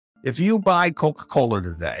If you buy Coca-Cola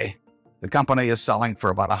today, the company is selling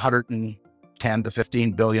for about $110 to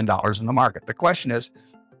 $15 billion in the market. The question is,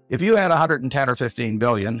 if you had 110 or 15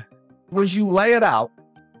 billion, would you lay it out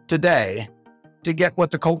today to get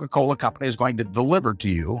what the Coca-Cola company is going to deliver to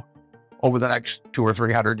you over the next 200 or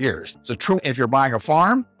 300 years? It's true if you're buying a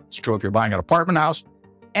farm. It's true if you're buying an apartment house.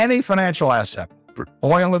 Any financial asset,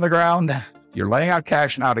 oil in the ground, you're laying out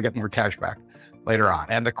cash now to get more cash back later on.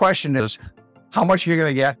 And the question is, how much are you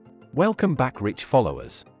going to get? Welcome back, rich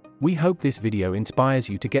followers. We hope this video inspires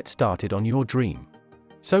you to get started on your dream.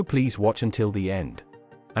 So please watch until the end.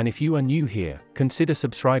 And if you are new here, consider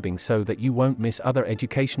subscribing so that you won't miss other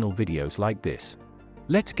educational videos like this.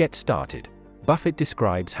 Let's get started. Buffett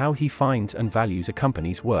describes how he finds and values a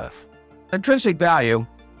company's worth. Intrinsic value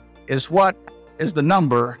is what is the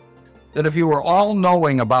number that if you were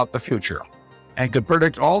all-knowing about the future and could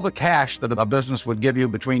predict all the cash that a business would give you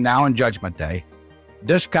between now and Judgment Day,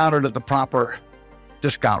 discounted at the proper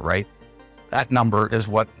discount rate, that number is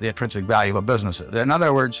what the intrinsic value of a business is. In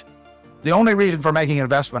other words, the only reason for making an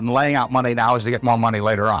investment and laying out money now is to get more money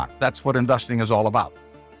later on. That's what investing is all about.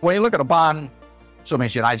 When you look at a bond, assuming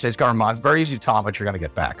it's the United States government bond, it's very easy to tell how much you're going to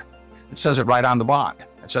get back. It says it right on the bond.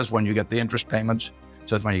 It says when you get the interest payments, it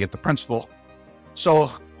says when you get the principal.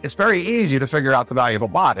 So it's very easy to figure out the value of a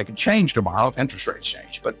bond. It can change tomorrow if interest rates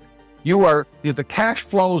change, but the cash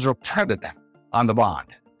flows are printed on the bond.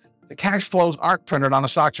 The cash flows aren't printed on a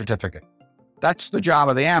stock certificate. That's the job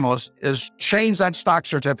of the analyst, is change that stock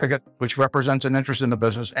certificate, which represents an interest in the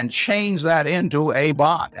business, and change that into a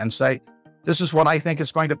bond and say, this is what I think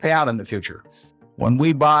it's going to pay out in the future. When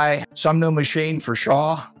we buy some new machine for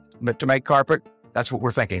Shaw to make carpet, that's what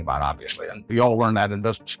we're thinking about, obviously. And we all learn that in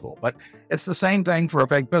business school. But it's the same thing for a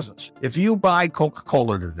big business. If you buy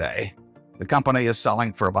Coca-Cola today, the company is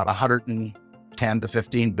selling for about $110 to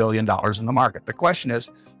 $15 billion in the market. The question is,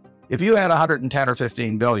 if you had 110 or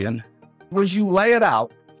 15 billion, would you lay it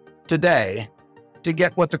out today to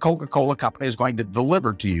get what the Coca-Cola company is going to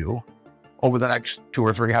deliver to you over the next 200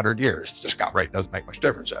 or 300 years? The discount rate doesn't make much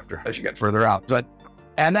difference as you get further out.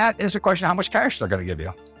 And that is a question of how much cash they're going to give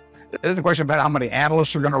you. It isn't a question about how many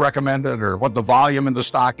analysts are going to recommend it or what the volume in the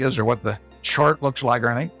stock is or what the chart looks like or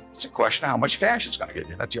anything. It's a question of how much cash it's going to give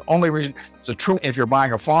you. That's the only reason. It's true if you're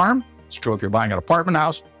buying a farm. It's true if you're buying an apartment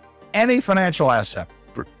house. Any financial asset,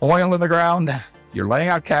 oil in the ground, you're laying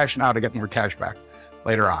out cash now to get more cash back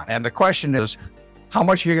later on. And the question is, how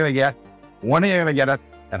much are you going to get? When are you going to get it?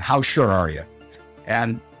 And how sure are you?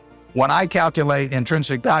 And when I calculate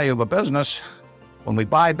intrinsic value of a business, when we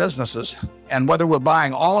buy businesses, and whether we're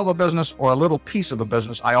buying all of a business or a little piece of a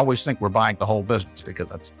business, I always think we're buying the whole business because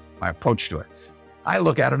that's my approach to it. I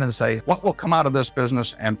look at it and say, what will come out of this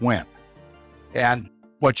business and when? And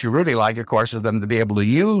what you really like, of course, is them to be able to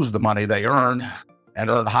use the money they earn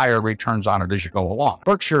and earn higher returns on it as you go along.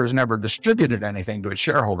 Berkshire has never distributed anything to its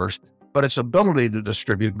shareholders, but its ability to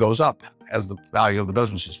distribute goes up as the value of the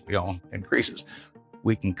businesses we own increases.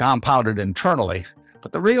 We can compound it internally,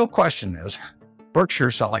 but the real question is,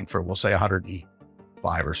 Berkshire's selling for, we'll say,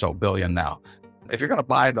 105 or so billion now. If you're going to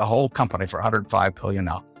buy the whole company for 105 billion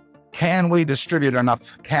now, can we distribute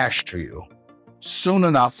enough cash to you soon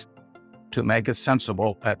enough to make it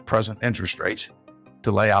sensible at present interest rates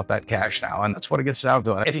to lay out that cash now? And that's what it gets down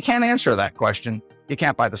to. If you can't answer that question, you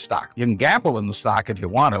can't buy the stock. You can gamble in the stock if you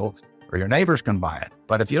want to, or your neighbors can buy it.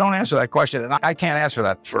 But if you don't answer that question, and I can't answer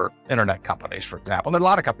that for internet companies, for example. There are a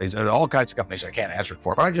lot of companies, there are all kinds of companies I can't answer it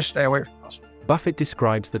for, but I just stay away from those. Buffett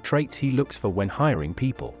describes the traits he looks for when hiring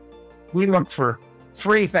people. We look for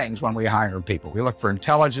three things when we hire people. We look for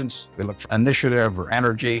intelligence, we look for initiative or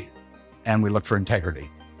energy, and we look for integrity.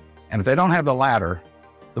 And if they don't have the latter,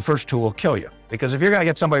 the first two will kill you. Because if you're going to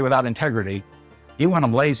get somebody without integrity, you want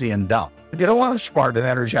them lazy and dumb. You don't want them smart and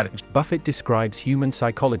energetic. Buffett describes human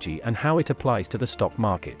psychology and how it applies to the stock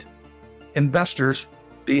market. Investors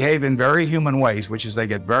behave in very human ways, which is they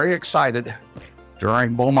get very excited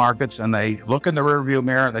during bull markets and they look in the rearview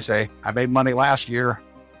mirror and they say, I made money last year,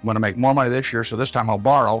 I'm going to make more money this year, so this time I'll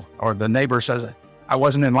borrow. Or the neighbor says, I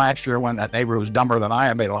wasn't in last year when that neighbor who was dumber than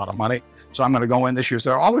I made a lot of money, so I'm going to go in this year.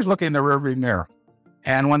 So they're always looking in the rearview mirror.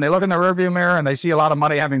 And when they look in the rearview mirror and they see a lot of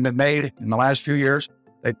money having been made in the last few years,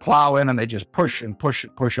 they plow in and they just push and push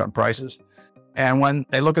and push on prices. And when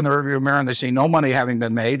they look in the rearview mirror and they see no money having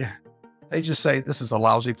been made, they just say, this is a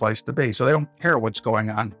lousy place to be. So they don't care what's going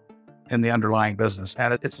on in the underlying business.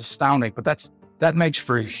 And it's astounding, but that makes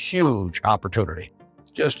for a huge opportunity,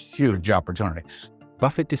 just huge opportunity.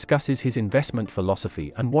 Buffett discusses his investment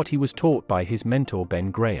philosophy and what he was taught by his mentor,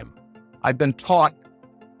 Ben Graham. I've been taught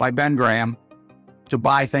by Ben Graham to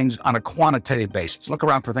buy things on a quantitative basis. Look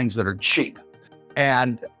around for things that are cheap.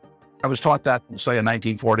 And I was taught that, say, in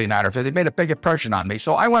 1949 or 50. It made a big impression on me.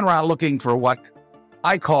 So I went around looking for what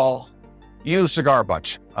I call used cigar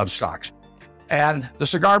butts of stocks. And the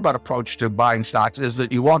cigar butt approach to buying stocks is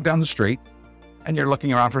that you walk down the street and you're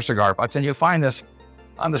looking around for cigar butts, and you find this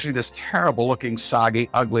on the street, this terrible looking, soggy,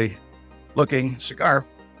 ugly looking cigar,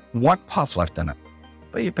 one puff left in it.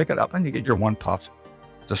 But you pick it up and you get your one puff.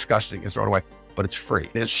 Disgusting, you throw it away, but it's free.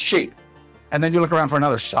 It's cheap. And then you look around for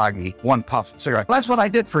another soggy one puff cigarette. That's what I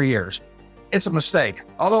did for years. It's a mistake.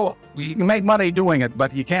 Although you can make money doing it,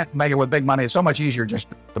 but you can't make it with big money. It's so much easier just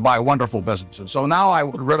to buy wonderful businesses. So now I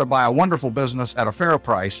would rather buy a wonderful business at a fair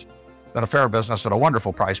price than a fair business at a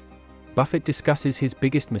wonderful price. Buffett discusses his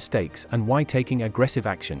biggest mistakes and why taking aggressive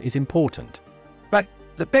action is important. But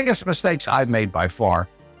the biggest mistakes I've made by far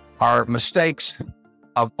are mistakes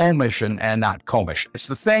of omission and not commission. It's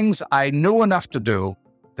the things I knew enough to do.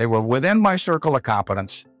 They were within my circle of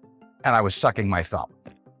competence, and I was sucking my thumb.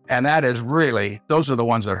 And that is really, those are the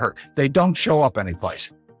ones that hurt. They don't show up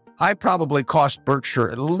anyplace. I probably cost Berkshire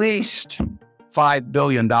at least $5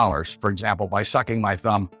 billion, for example, by sucking my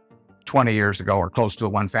thumb 20 years ago or close to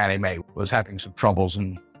it, when Fannie Mae was having some troubles,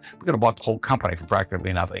 and we could have bought the whole company for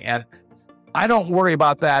practically nothing. And I don't worry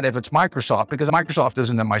about that if it's Microsoft, because Microsoft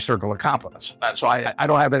isn't in my circle of competence. So I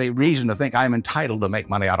don't have any reason to think I'm entitled to make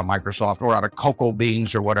money out of Microsoft or out of cocoa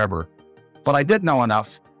beans or whatever. But I did know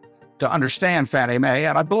enough to understand Fannie Mae,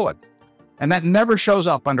 and I blew it. And that never shows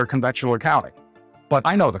up under conventional accounting. But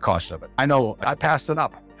I know the cost of it. I know I passed it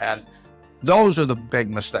up. And those are the big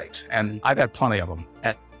mistakes. And I've had plenty of them.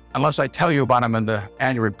 And unless I tell you about them in the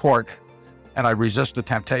annual report, and I resist the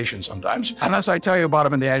temptation sometimes, unless I tell you about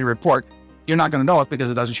them in the annual report, you're not going to know it because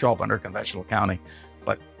it doesn't show up under conventional accounting.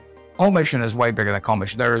 But omission is way bigger than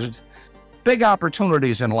commission. There's big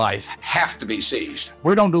opportunities in life have to be seized.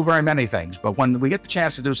 We don't do very many things, but when we get the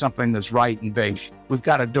chance to do something that's right and big, we've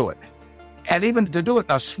got to do it. And even to do it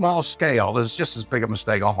on a small scale is just as big a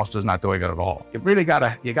mistake almost as not doing it at all. You really got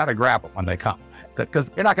to grab them when they come, because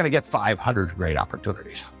you're not going to get 500 great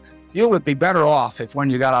opportunities. You would be better off if when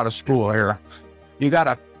you got out of school here, you got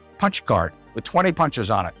a punch card with 20 punches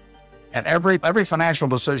on it. And every financial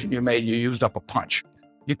decision you made, you used up a punch.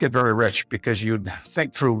 You'd get very rich because you'd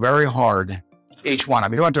think through very hard each one. I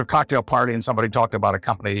mean, you went to a cocktail party and somebody talked about a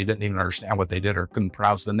company, you didn't even understand what they did or couldn't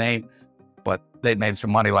pronounce the name, but they'd made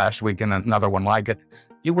some money last week and another one like it.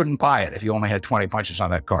 You wouldn't buy it if you only had 20 punches on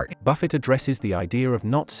that card. Buffett addresses the idea of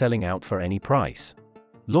not selling out for any price.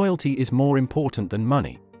 Loyalty is more important than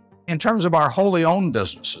money. In terms of our wholly owned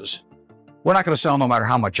businesses, we're not going to sell no matter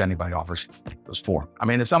how much anybody offers us for. I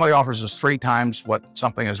mean, if somebody offers us 3 times what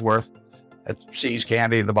something is worth at See's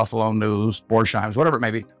Candy, the Buffalo News, Borsheim's, whatever it may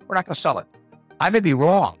be, we're not going to sell it. I may be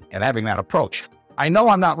wrong in having that approach. I know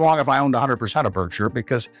I'm not wrong if I owned 100% of Berkshire,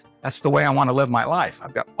 because that's the way I want to live my life.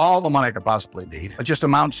 I've got all the money I could possibly need. It just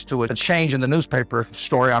amounts to a change in the newspaper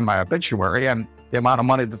story on my obituary and the amount of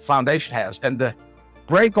money the foundation has. And to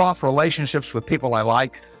break off relationships with people I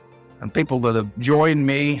like, and people that have joined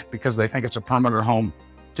me because they think it's a permanent home,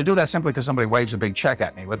 to do that simply because somebody waves a big check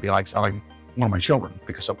at me would be like selling one of my children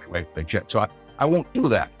because somebody waved a big check. So I won't do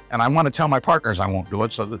that. And I want to tell my partners I won't do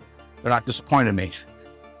it so that they're not disappointed in me.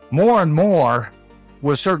 More and more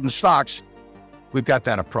with certain stocks, we've got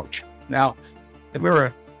that approach. Now, if we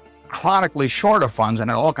were chronically short of funds and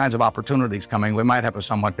had all kinds of opportunities coming, we might have a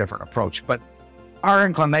somewhat different approach. But our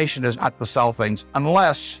inclination is not to sell things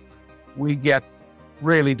unless we get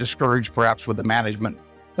really discouraged perhaps with the management,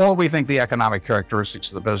 or we think the economic characteristics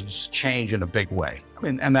of the business change in a big way. I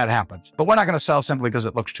mean, and that happens. But we're not going to sell simply because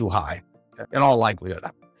it looks too high, in all likelihood.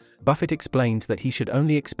 Buffett explains that he should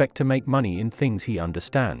only expect to make money in things he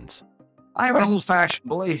understands. I have an old-fashioned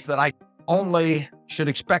belief that I only should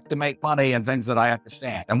expect to make money in things that I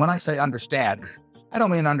understand. And when I say understand, I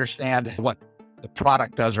don't mean understand what the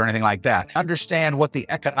product does or anything like that. Understand what the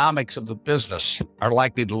economics of the business are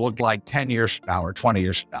likely to look like 10 years from now or 20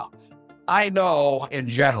 years from now. I know in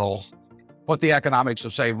general what the economics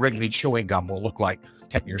of, say, Wrigley chewing gum will look like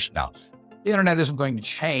 10 years from now. The internet isn't going to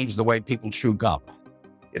change the way people chew gum.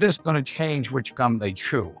 It isn't going to change which gum they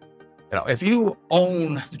chew. You know, if you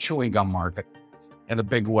own the chewing gum market in a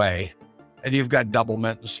big way, and you've got Double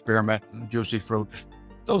Mint and Spearmint and Juicy Fruit,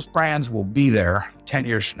 those brands will be there 10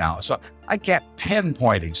 years from now. So I can't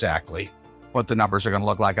pinpoint exactly what the numbers are going to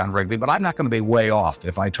look like on Wrigley, but I'm not going to be way off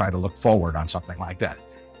if I try to look forward on something like that.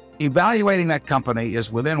 Evaluating that company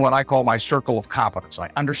is within what I call my circle of competence. I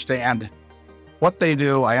understand what they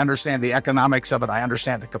do. I understand the economics of it. I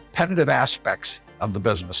understand the competitive aspects of the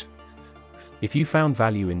business. If you found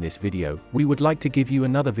value in this video, we would like to give you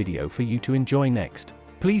another video for you to enjoy next.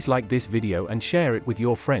 Please like this video and share it with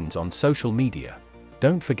your friends on social media.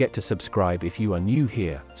 Don't forget to subscribe if you are new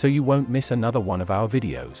here, so you won't miss another one of our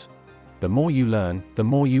videos. The more you learn, the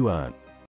more you earn.